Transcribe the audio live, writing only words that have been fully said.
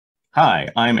Hi,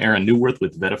 I'm Aaron Newworth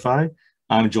with VettaFi.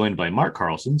 I'm joined by Mark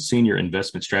Carlson, Senior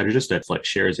Investment Strategist at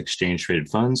FlexShares Exchange Traded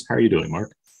Funds. How are you doing,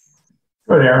 Mark?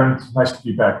 Good, Aaron. It's nice to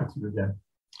be back with you again.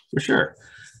 For sure.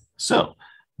 So,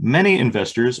 many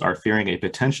investors are fearing a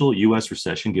potential US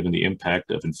recession given the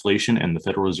impact of inflation and the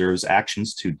Federal Reserve's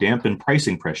actions to dampen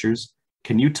pricing pressures.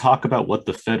 Can you talk about what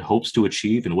the Fed hopes to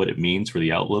achieve and what it means for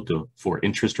the outlook for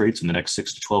interest rates in the next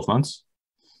 6 to 12 months?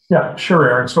 Yeah, sure,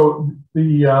 Aaron. So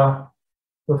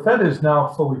the Fed is now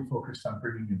fully focused on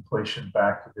bringing inflation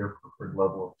back to their preferred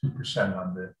level of 2%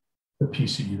 on the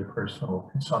PCE, the Personal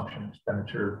Consumption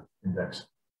Expenditure Index.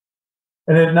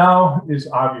 And it now is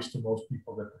obvious to most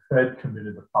people that the Fed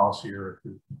committed a policy era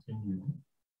to continue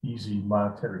easy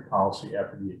monetary policy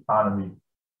after the economy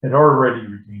had already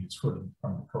regained its footing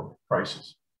from the COVID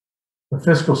crisis. The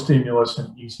fiscal stimulus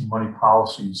and easy money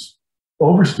policies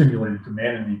overstimulated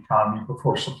demand in the economy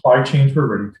before supply chains were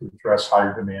ready to address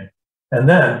higher demand. And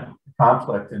then the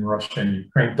conflict in Russia and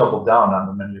Ukraine doubled down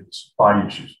on many of the supply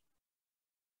issues.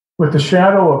 With the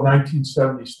shadow of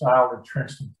 1970-style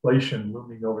entrenched inflation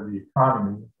looming over the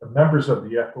economy, the members of the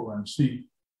FOMC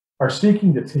are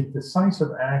seeking to take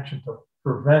decisive action to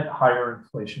prevent higher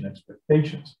inflation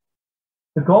expectations.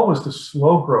 The goal is to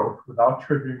slow growth without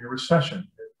triggering a recession,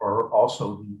 or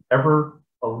also the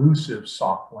ever-elusive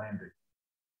soft landing.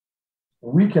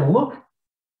 We can look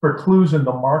for clues in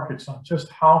the markets on just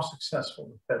how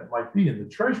successful the Fed might be, and the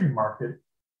Treasury market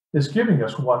is giving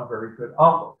us one very good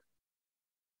outlook.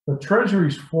 The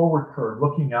Treasury's forward curve,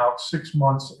 looking out 6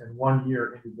 months and 1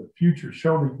 year into the future,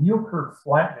 show the yield curve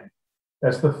flattening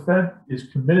as the Fed is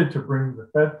committed to bringing the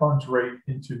Fed funds rate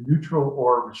into neutral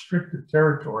or restrictive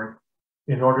territory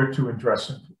in order to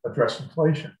address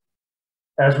inflation.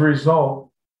 As a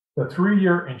result, the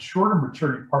 3-year and shorter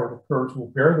maturity part of the curves will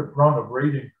bear the brunt of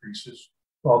rate increases,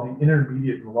 while the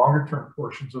intermediate and longer term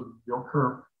portions of the yield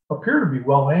curve appear to be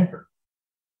well anchored.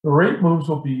 The rate moves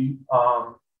will be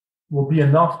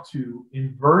enough to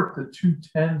invert the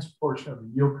 210s portion of the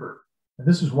yield curve. And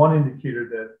this is one indicator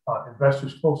that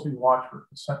investors closely watch for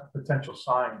potential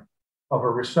sign of a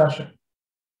recession.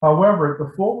 However,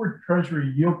 the forward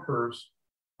Treasury yield curves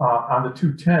on the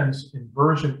 210s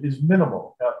inversion is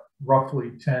minimal at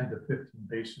roughly 10 to 15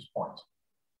 basis points.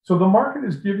 So the market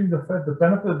is giving the Fed the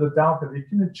benefit of the doubt that it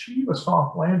can achieve a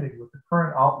soft landing with the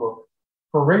current outlook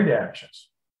for rate actions.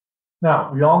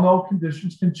 Now, we all know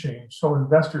conditions can change, so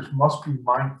investors must be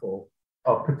mindful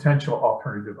of potential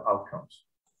alternative outcomes.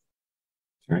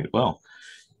 All right. Well,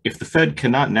 if the Fed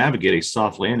cannot navigate a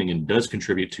soft landing and does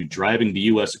contribute to driving the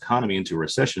US economy into a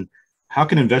recession, how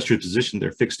can investors position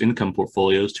their fixed income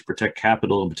portfolios to protect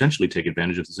capital and potentially take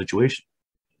advantage of the situation?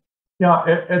 Yeah,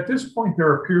 at this point,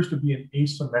 there appears to be an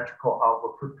asymmetrical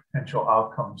outlook for potential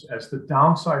outcomes as the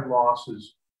downside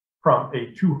losses from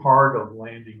a too hard of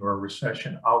landing or a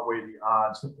recession outweigh the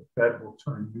odds that the Fed will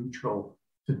turn neutral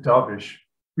to dovish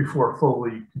before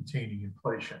fully containing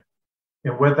inflation.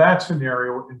 And with that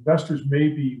scenario, investors may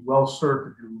be well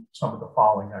served to do some of the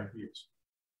following ideas.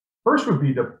 First would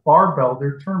be to barbell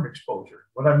their term exposure.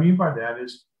 What I mean by that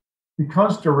is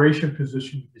because duration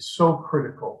positioning is so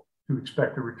critical to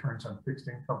expected returns on fixed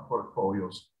income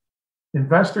portfolios,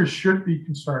 investors should be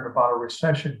concerned about a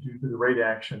recession due to the rate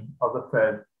action of the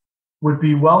Fed, would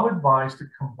be well advised to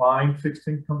combine fixed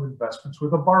income investments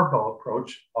with a barbell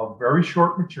approach of very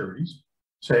short maturities,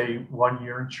 say 1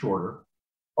 year and shorter,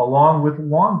 along with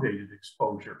long dated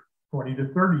exposure, 20 to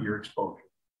 30-year exposure,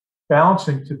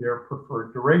 balancing to their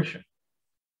preferred duration.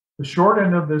 The short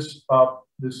end of this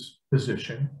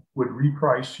position would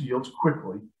reprice yields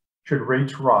quickly should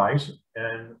rates rise,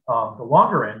 and the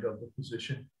longer end of the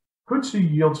position could see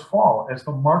yields fall as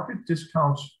the market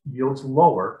discounts yields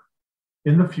lower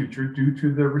in the future due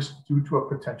to a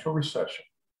potential recession.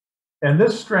 And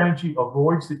this strategy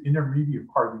avoids the intermediate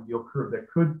part of the yield curve that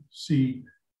could see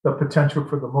the potential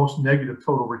for the most negative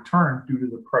total return due to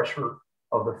the pressure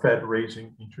of the Fed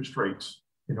raising interest rates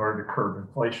in order to curb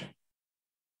inflation.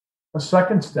 A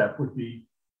second step would be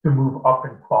to move up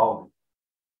in quality.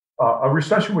 A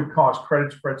recession would cause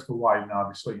credit spreads to widen,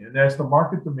 obviously, and as the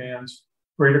market demands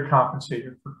greater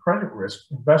compensation for credit risk,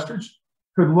 investors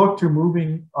could look to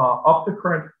moving up the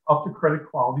credit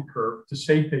quality curve to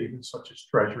safe havens such as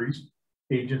treasuries,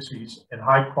 agencies, and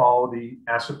high-quality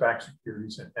asset-backed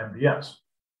securities and MBS.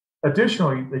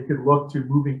 Additionally, they could look to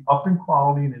moving up in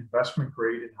quality in investment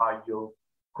grade and high-yield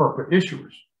corporate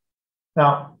issuers.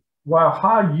 Now, while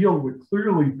high yield would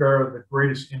clearly bear the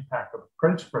greatest impact of a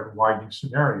credit spread widening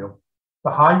scenario,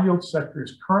 the high yield sector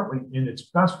is currently in its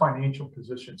best financial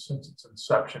position since its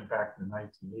inception back in the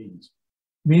 1980s,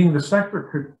 meaning the sector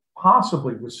could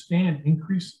possibly withstand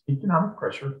increased economic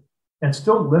pressure and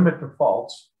still limit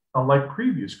defaults, unlike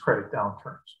previous credit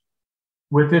downturns.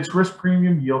 With its risk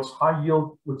premium yields, high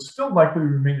yield would still likely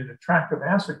remain an attractive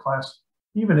asset class,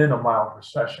 even in a mild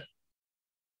recession.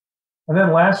 And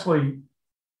then lastly,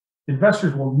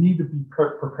 investors will need to be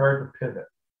prepared to pivot.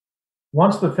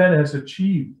 Once the Fed has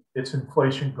achieved its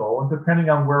inflation goal, and depending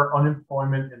on where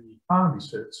unemployment in the economy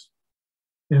sits,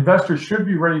 investors should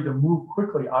be ready to move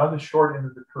quickly out of the short end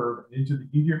of the curve and into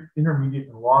the intermediate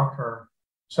and long-term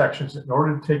sections in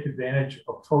order to take advantage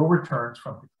of total returns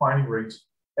from declining rates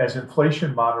as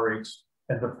inflation moderates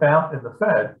and the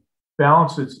Fed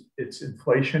balances its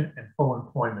inflation and full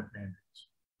employment mandates.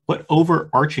 What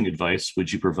overarching advice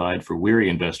would you provide for weary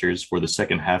investors for the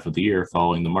second half of the year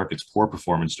following the market's poor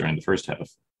performance during the first half?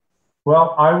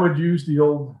 Well, I would use the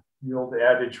old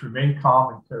adage, remain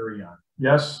calm and carry on.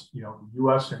 Yes, the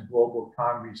US and global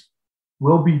economies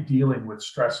will be dealing with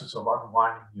stresses of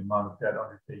unwinding the amount of debt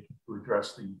undertaken to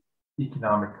address the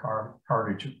economic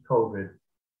carnage of COVID.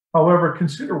 However,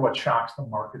 consider what shocks the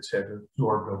markets have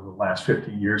absorbed over the last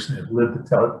 50 years and have lived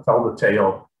to tell the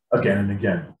tale again and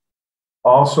again.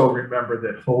 Also, remember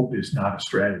that hope is not a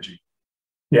strategy.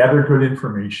 Gather good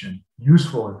information,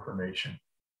 useful information,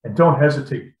 and don't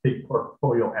hesitate to take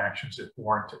portfolio actions if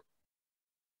warranted.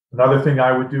 Another thing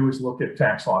I would do is look at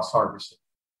tax loss harvesting.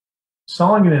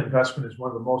 Selling an investment is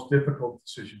one of the most difficult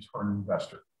decisions for an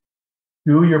investor.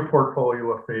 Do your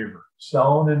portfolio a favor.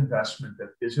 Sell an investment that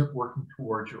isn't working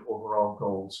towards your overall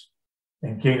goals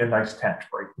and gain a nice tax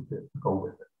break to go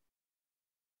with it.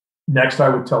 Next, I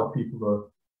would tell people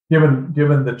to,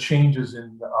 given the changes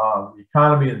in the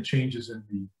economy and changes in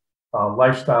the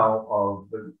lifestyle of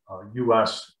the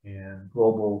US and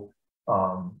global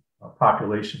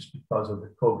populations because of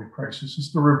the COVID crisis,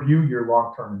 is to review your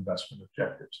long-term investment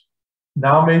objectives.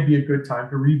 Now may be a good time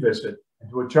to revisit and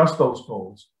to adjust those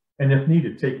goals, and if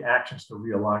needed, take actions to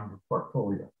realign your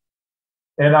portfolio.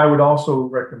 And I would also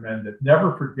recommend that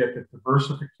never forget that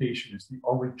diversification is the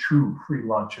only true free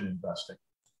lunch in investing.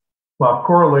 While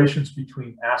correlations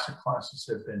between asset classes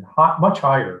have been much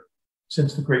higher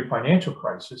since the great financial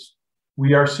crisis,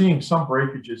 we are seeing some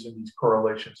breakages in these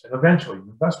correlations. And eventually,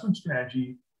 investment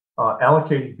strategy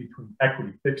allocating between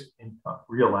equity, fixed income,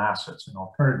 real assets, and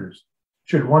alternatives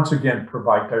should once again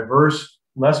provide diverse,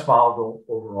 less volatile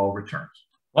overall returns.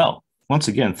 Well, once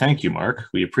again, thank you, Mark.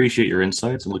 We appreciate your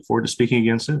insights and look forward to speaking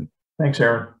again soon. Thanks,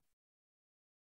 Aaron.